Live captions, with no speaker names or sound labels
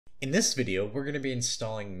In this video, we're going to be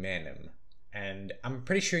installing Manim, and I'm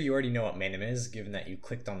pretty sure you already know what Manim is given that you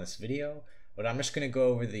clicked on this video, but I'm just going to go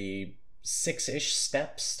over the 6-ish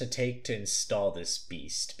steps to take to install this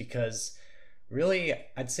beast, because really,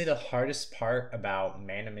 I'd say the hardest part about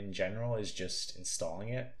Manim in general is just installing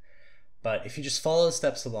it. But if you just follow the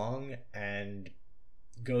steps along and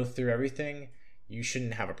go through everything, you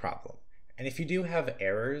shouldn't have a problem. And if you do have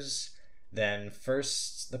errors, then the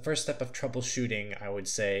first step of troubleshooting, I would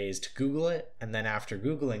say, is to Google it, and then after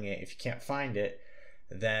Googling it, if you can't find it,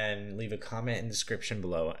 then leave a comment in the description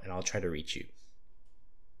below and I'll try to reach you.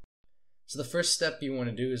 So the first step you want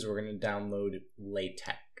to do is we're going to download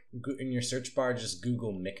LaTeX. In your search bar, just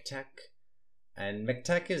Google MiKTeX. And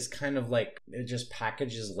MiKTeX is kind of like, it just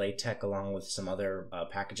packages LaTeX along with some other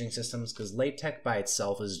packaging systems, because LaTeX by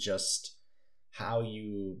itself is just how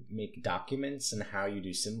you make documents and how you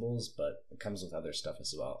do symbols, but it comes with other stuff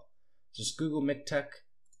as well. Just Google MiKTeX,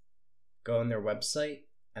 go on their website,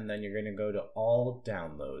 and then you're going to go to all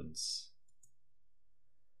downloads.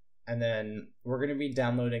 And then we're going to be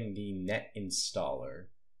downloading the Net Installer.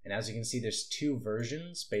 And as you can see, there's two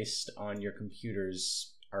versions based on your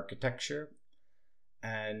computer's architecture.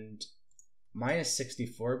 And mine is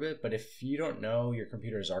 64-bit, but if you don't know your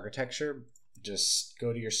computer's architecture, just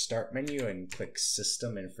go to your start menu and click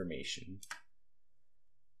System Information.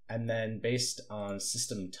 And then based on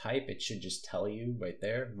system type, it should just tell you right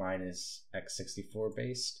there. Mine is x64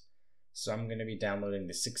 based. So I'm going to be downloading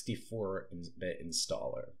the 64-bit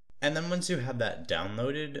installer. And then once you have that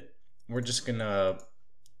downloaded, we're just going to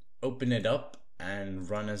open it up and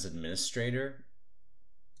run as administrator.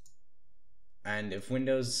 And if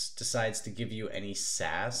Windows decides to give you any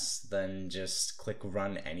SAS, then just click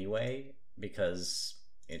Run anyway, because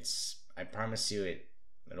I promise you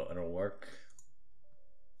it'll work.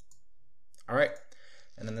 All right,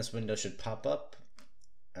 and then this window should pop up,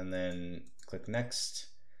 and then click Next.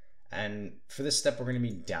 And for this step, we're going to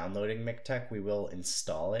be downloading MiKTeX. We will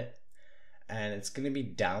install it, and it's going to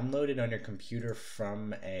be downloaded on your computer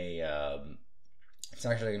from it's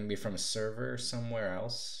actually going to be from a server somewhere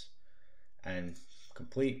else. And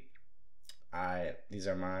complete. These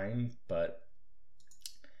are mine, but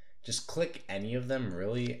just click any of them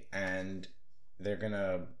really, and they're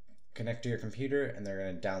gonna connect to your computer and they're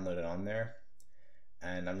gonna download it on there.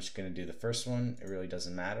 And I'm just gonna do the first one. It really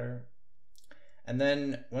doesn't matter. And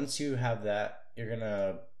then once you have that, you're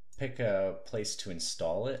gonna pick a place to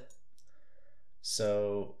install it.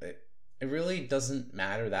 So it really doesn't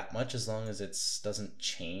matter that much as long as it doesn't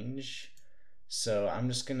change. So I'm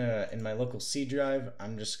just gonna, in my local C drive,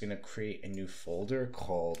 I'm just gonna create a new folder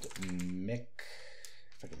called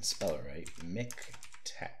if I can spell it right,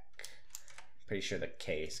 MiKTeX. Pretty sure the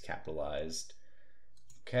K is capitalized.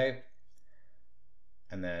 Okay.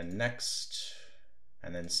 And then next,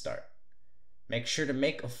 and then start. Make sure to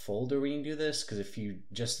make a folder when you do this, because if you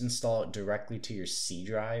just install it directly to your C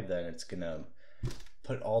drive, then it's gonna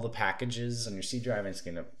put all the packages on your C drive and it's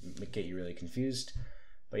gonna get you really confused.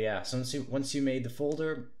 But yeah, so once you made the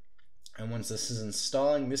folder, and once this is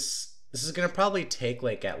installing, this is gonna probably take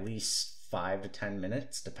like at least 5 to 10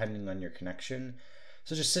 minutes, depending on your connection.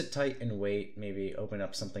 So just sit tight and wait, maybe open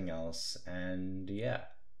up something else, and yeah.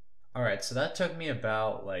 All right, so that took me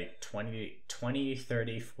about like 20,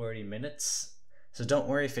 30, 40 minutes. So don't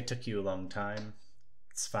worry if it took you a long time,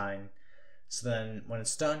 it's fine. So then when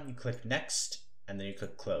it's done, you click Next, and then you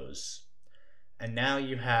click Close. And now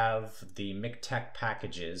you have the MiKTeX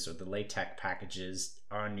packages, or the LaTeX packages,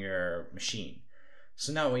 on your machine.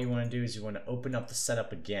 So now what you want to do is you want to open up the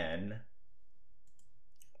setup again,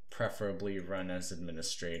 preferably run as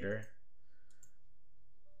administrator.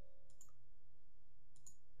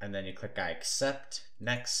 And then you click I accept,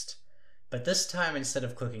 next. But this time, instead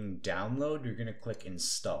of clicking download, you're going to click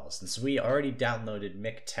install. Since we already downloaded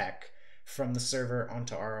MiKTeX from the server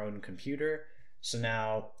onto our own computer, so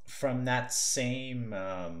now from that same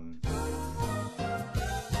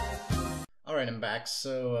alright, I'm back.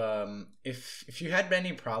 So if you had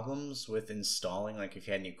any problems with installing, like if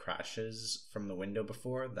you had any crashes from the window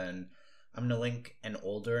before, then I'm gonna link an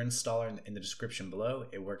older installer in the description below.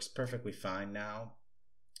 It works perfectly fine now.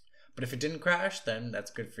 But if it didn't crash, then that's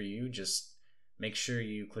good for you. Just make sure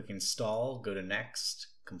you click install, go to next,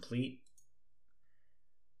 complete.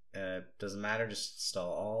 Doesn't matter, just install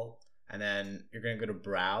all. And then you're going to go to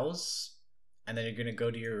Browse, and then you're going to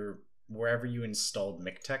go to wherever you installed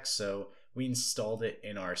MiKTeX. So we installed it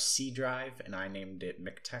in our C drive, and I named it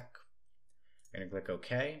MiKTeX. I'm going to click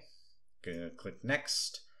OK. Going to click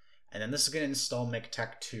Next. And then this is going to install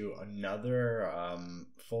MiKTeX to another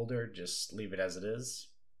folder. Just leave it as it is.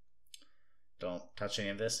 Don't touch any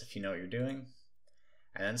of this if you know what you're doing.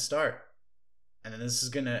 and then start. And then this is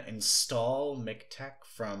gonna install MiKTeX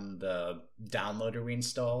from the downloader we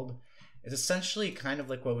installed. It's essentially kind of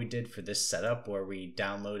like what we did for this setup where we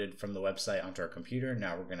downloaded from the website onto our computer.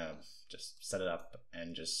 Now we're gonna just set it up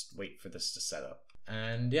and just wait for this to set up.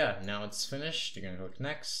 And yeah, now it's finished. You're gonna click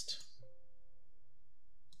next.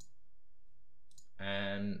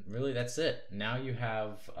 And really that's it. Now you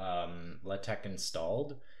have LaTeX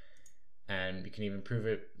installed, and you can even prove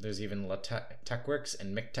it. There's even LaTeX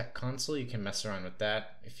and MiKTeX console. You can mess around with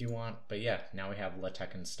that if you want. But yeah, now we have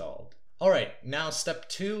LaTeX installed. All right, now step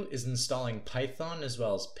 2 is installing Python as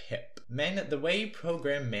well as pip. The way you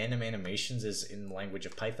program Manim animations is in the language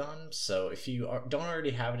of Python. So if you don't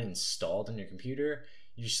already have it installed on your computer,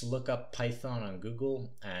 you just look up Python on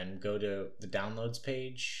Google and go to the downloads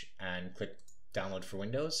page and click download for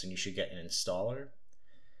Windows, and you should get an installer.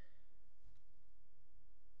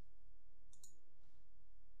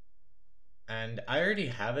 And I already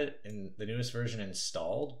have it in the newest version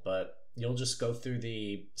installed, but you'll just go through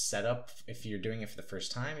the setup if you're doing it for the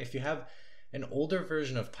first time. If you have an older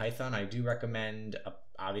version of Python, I do recommend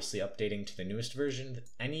obviously updating to the newest version.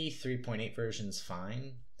 Any 3.8 version is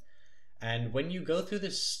fine. And when you go through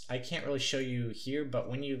this, I can't really show you here, but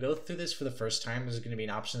when you go through this for the first time, there's going to be an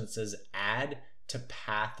option that says add to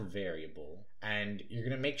path variable. And you're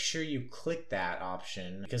going to make sure you click that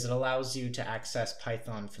option because it allows you to access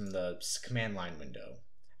Python from the command line window.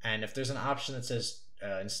 And if there's an option that says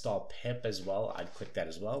install pip as well, I'd click that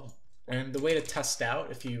as well. And the way to test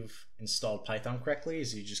out if you've installed Python correctly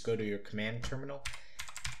is you just go to your command terminal,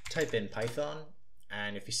 type in Python,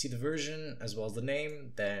 and if you see the version as well as the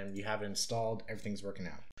name, then you have it installed, everything's working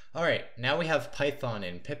out. All right, now we have Python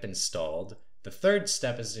and pip installed. The third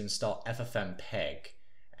step is to install FFmpeg.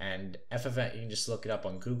 And FFmpeg, you can just look it up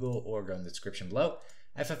on Google or go in the description below.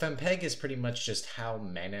 FFmpeg is pretty much just how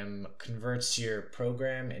Manim converts your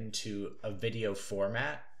program into a video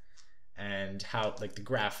format and how like the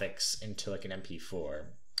graphics into like an MP4.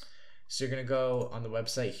 So you're gonna go on the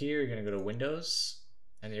website here, you're gonna go to Windows,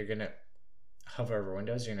 and you're gonna hover over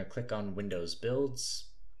Windows, you're gonna click on Windows Builds.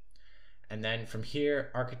 And then from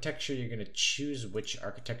here, architecture, you're gonna choose which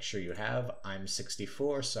architecture you have. I'm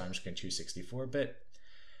 64, so I'm just gonna choose 64-bit.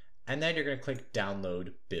 And then you're gonna click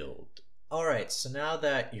Download Build. All right, so now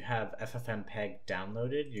that you have FFmpeg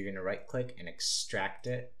downloaded, you're gonna right click and extract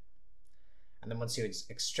it. And then once you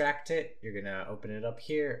extract it, you're gonna open it up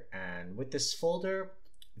here. And with this folder,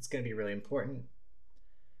 it's gonna be really important.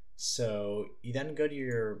 So you then go to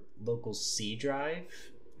your local C drive,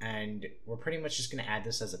 and we're pretty much just gonna add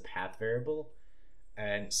this as a path variable.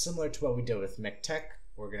 And similar to what we did with MiKTeX,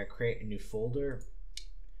 we're gonna create a new folder.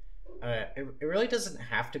 It really doesn't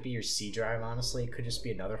have to be your C drive, honestly. It could just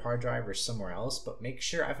be another hard drive or somewhere else, but make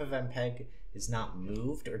sure FFmpeg is not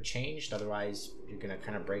moved or changed, otherwise you're gonna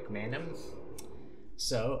kind of break Manim.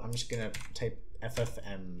 So I'm just gonna type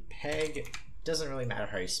FFmpeg. Doesn't really matter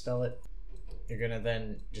how you spell it. You're gonna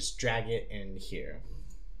then just drag it in here.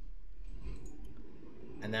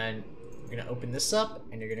 And then you're gonna open this up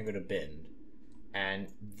and you're gonna go to bin.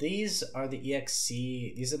 And these are the exe,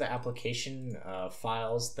 these are the application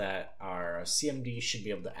files that our CMD should be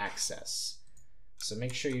able to access. So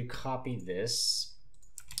make sure you copy this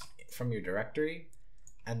from your directory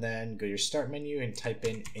and then go to your start menu and type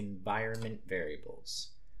in environment variables.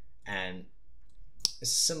 And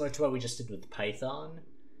it's similar to what we just did with Python,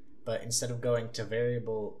 but instead of going to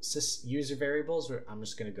user variables, I'm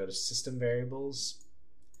just gonna go to system variables,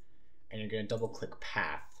 and you're gonna double click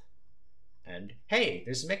path. And hey,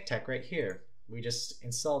 there's MiKTeX right here. We just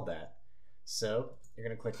installed that. So you're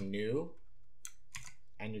gonna click new,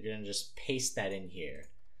 and you're gonna just paste that in here.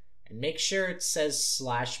 And make sure it says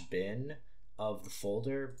 /bin of the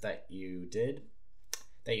folder that you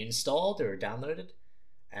installed or downloaded.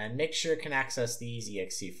 And make sure it can access these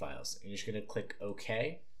exe files. And you're just gonna click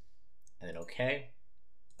OK, and then OK,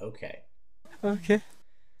 OK. Okay.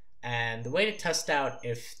 And the way to test out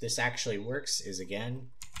if this actually works is again,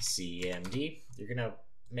 CMD. You're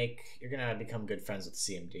gonna become good friends with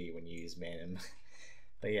CMD when you use Manim.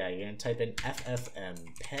 But yeah, you're gonna type in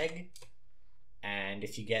FFmpeg, and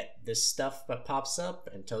if you get this stuff that pops up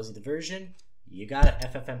and tells you the version, you got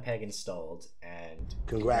FFmpeg installed. And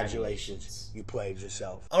Congratulations, you played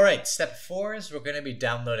yourself. All right, step 4 is we're gonna be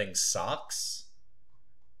downloading socks.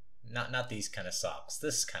 Not these kind of socks.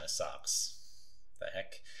 This kind of socks. The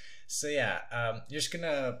heck. So yeah, you're just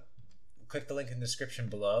gonna click the link in the description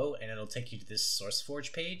below and it'll take you to this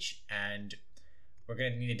SourceForge page, and we're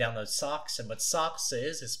going to need to download socks. And what socks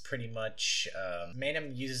is pretty much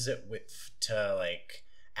Manim uses it to like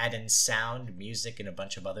add in sound, music, and a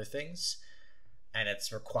bunch of other things. and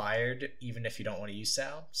it's required even if you don't want to use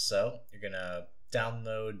sound. So you're gonna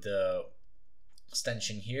download the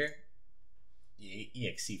extension here, the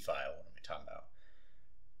exe file. What am I talking about?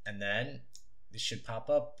 And then this should pop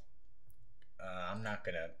up. I'm not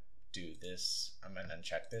gonna do this. I'm gonna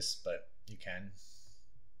uncheck this, but you can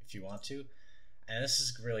if you want to. And this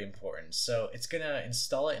is really important. So it's gonna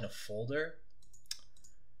install it in a folder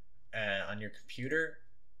on your computer.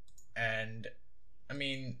 And I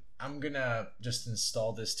mean, I'm gonna just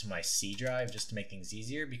install this to my C drive just to make things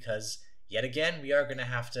easier, because yet again, we are gonna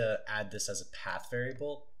have to add this as a path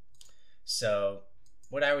variable. So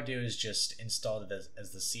what I would do is just install it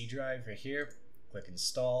as the C drive right here, click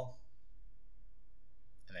install,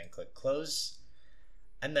 and then click close.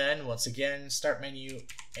 And then once again, start menu,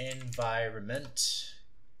 environment,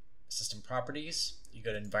 system properties, you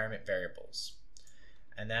go to environment variables.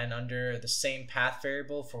 And then under the same path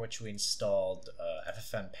variable for which we installed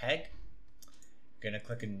FFmpeg, you're gonna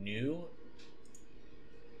click a new,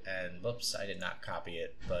 and whoops, I did not copy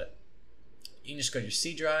it, but you can just go to your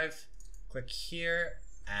C drive, click here,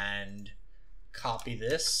 and copy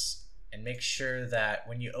this, and make sure that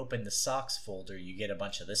when you open the socks folder, you get a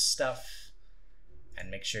bunch of this stuff,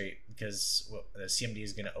 and make sure, because the CMD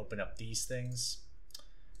is gonna open up these things.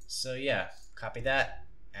 So yeah, copy that,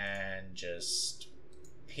 and just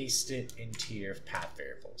paste it into your path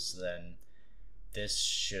variable. So then this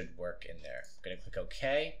should work in there. I'm gonna click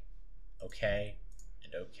OK, OK,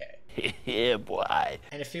 and OK. Yeah, boy.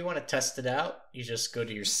 And if you want to test it out, you just go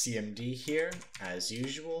to your CMD here as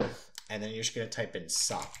usual, and then you're just gonna type in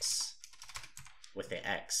socks with an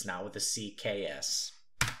X, not with a CKS.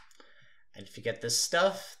 And if you get this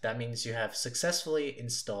stuff, that means you have successfully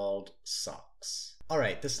installed socks.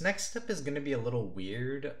 Alright, this next step is going to be a little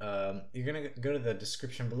weird. You're going to go to the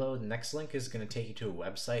description below. The next link is going to take you to a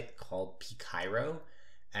website called PyCairo.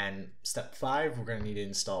 And step 5, we're going to need to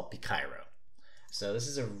install PyCairo. So this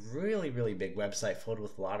is a really, really big website filled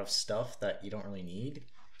with a lot of stuff that you don't really need.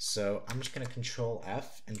 So I'm just going to Control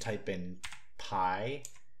F and type in Py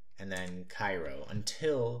and then Cairo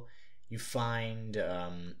until you find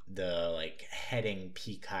the heading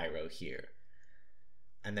PyCairo here.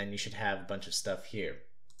 And then you should have a bunch of stuff here.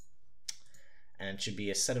 And it should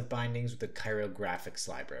be a set of bindings with the Cairo graphics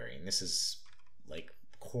library. And this is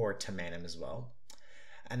core to Manim as well.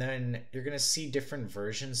 And then you're gonna see different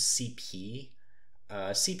versions, CP.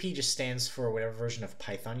 CP just stands for whatever version of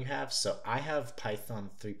Python you have. So I have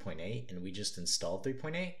Python 3.8 and we just installed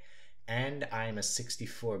 3.8. And I am a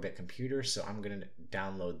 64-bit computer, so I'm gonna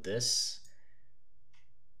download this.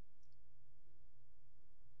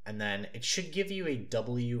 And then it should give you a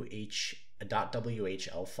 .whl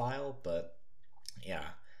file, but yeah.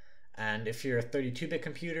 And if you're a 32-bit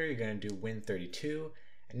computer, you're going to do Win32.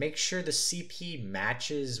 And make sure the CP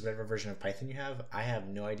matches whatever version of Python you have. I have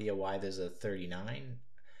no idea why there's a 39,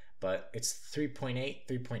 but it's 3.8,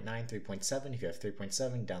 3.9, 3.7. If you have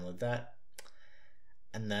 3.7, download that.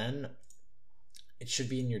 And then it should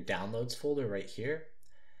be in your downloads folder right here.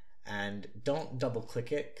 And don't double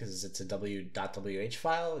click it because it's a .wh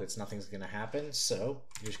file. Nothing's going to happen. So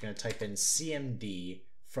you're just going to type in cmd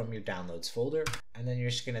from your downloads folder. And then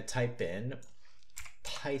you're just going to type in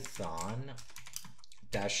python-m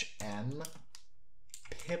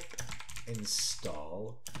pip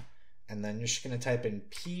install. And then you're just going to type in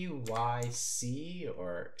pyc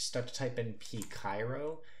or start to type in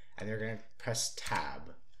PyCairo. And you're going to press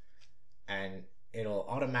tab. And it'll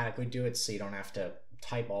automatically do it so you don't have to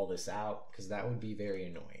type all this out, because that would be very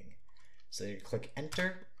annoying. So you click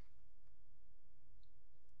enter,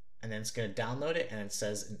 and then it's going to download it, and it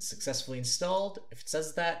says it's successfully installed. If it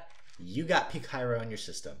says that, you got PyCairo on your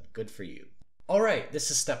system. Good for you. Alright, this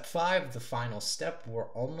is step 5, the final step. We're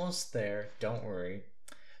almost there, don't worry.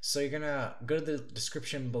 So you're going to go to the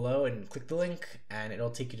description below and click the link, and it'll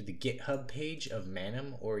take you to the GitHub page of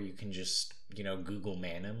Manim, or you can just, Google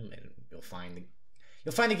Manim, and you'll find the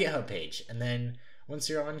GitHub page. And then once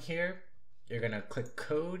you're on here, you're going to click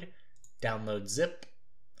code, download zip,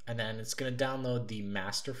 and then it's going to download the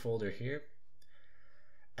master folder here.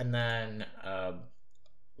 And then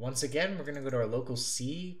once again, we're going to go to our local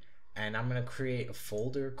C, and I'm going to create a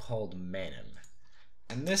folder called Manim.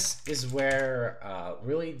 And this is where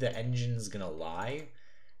really the engine's going to lie.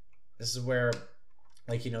 This is where,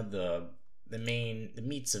 the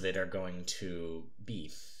meats of it are going to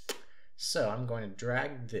be. So I'm going to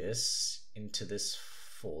drag this into this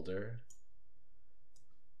folder,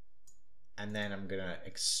 and then I'm going to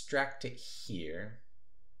extract it here.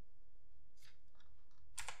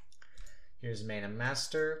 Here's Manim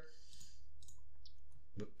master.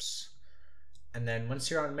 Whoops. And then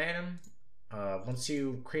once you're on Manim, once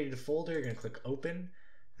you created a folder, you're going to click open,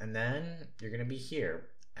 and then you're going to be here,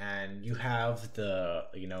 and you have the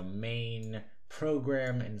main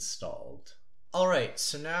program installed. All right,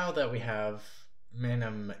 so now that we have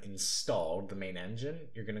Manim installed, the main engine,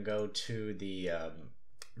 you're going to go to the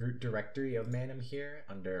root directory of Manim here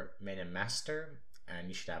under Manim master, and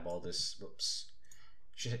you should have all this. Whoops.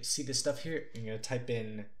 You should see this stuff here. You're going to type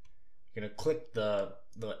in. You're going to click the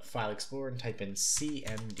file explorer and type in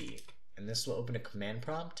cmd, and this will open a command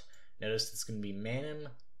prompt. Notice it's going to be Manim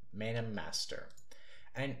master.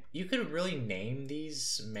 And you could really name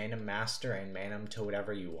these Manim master and Manim to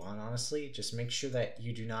whatever you want, honestly. Just make sure that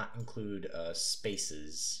you do not include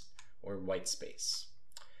spaces or white space.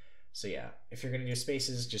 So yeah, if you're going to do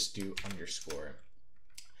spaces, just do underscore.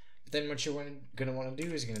 Then what you're going to want to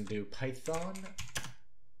do is you're going to do python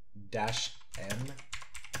 -m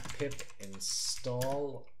pip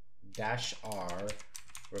install -r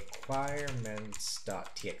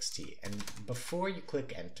requirements.txt. And before you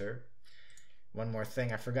click enter, one more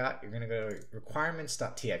thing I forgot, you're going to go to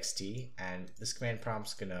requirements.txt, and this command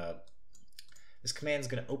prompt's this command's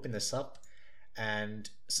going to open this up. And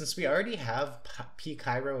since we already have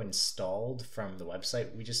PyCairo installed from the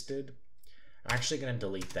website we just did, I'm actually going to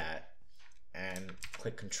delete that and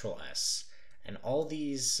click Control S. And all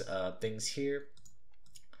these things here,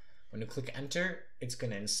 when you click enter, it's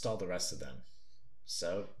going to install the rest of them.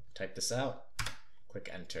 So type this out, click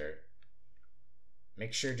enter.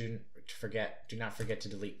 Make sure do not forget to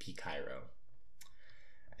delete PyCairo.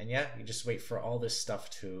 And yeah, you just wait for all this stuff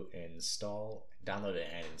to install, download it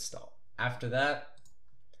and install. After that,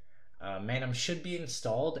 Manim should be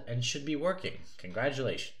installed and should be working.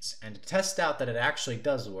 Congratulations. And to test out that it actually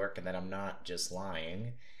does work and that I'm not just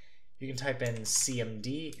lying, you can type in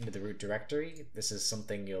cmd into the root directory. This is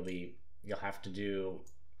something you'll have to do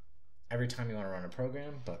every time you want to run a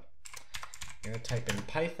program, but you're going to type in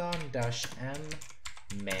python-m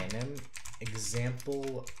manim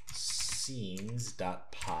example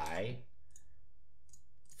scenes.py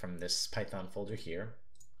from this Python folder here,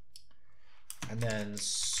 and then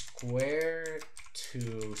square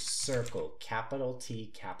to circle, capital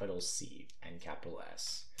T, capital C, and capital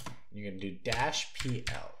S. And you're going to do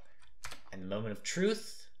 -pl, and the moment of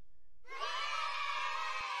truth.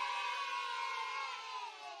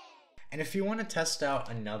 And if you want to test out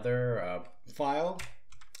another file,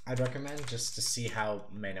 I'd recommend, just to see how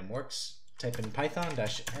Manim works, type in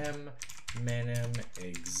python-m manim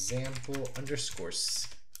example underscore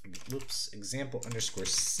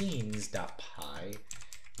scenes.py,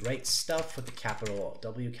 write stuff with the capital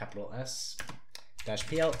W, capital S,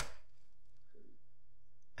 -pl,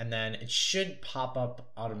 and then it should pop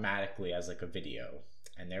up automatically as like a video.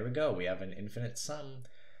 And there we go, we have an infinite sum.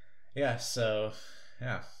 Yeah, so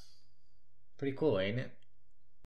yeah, pretty cool, ain't it?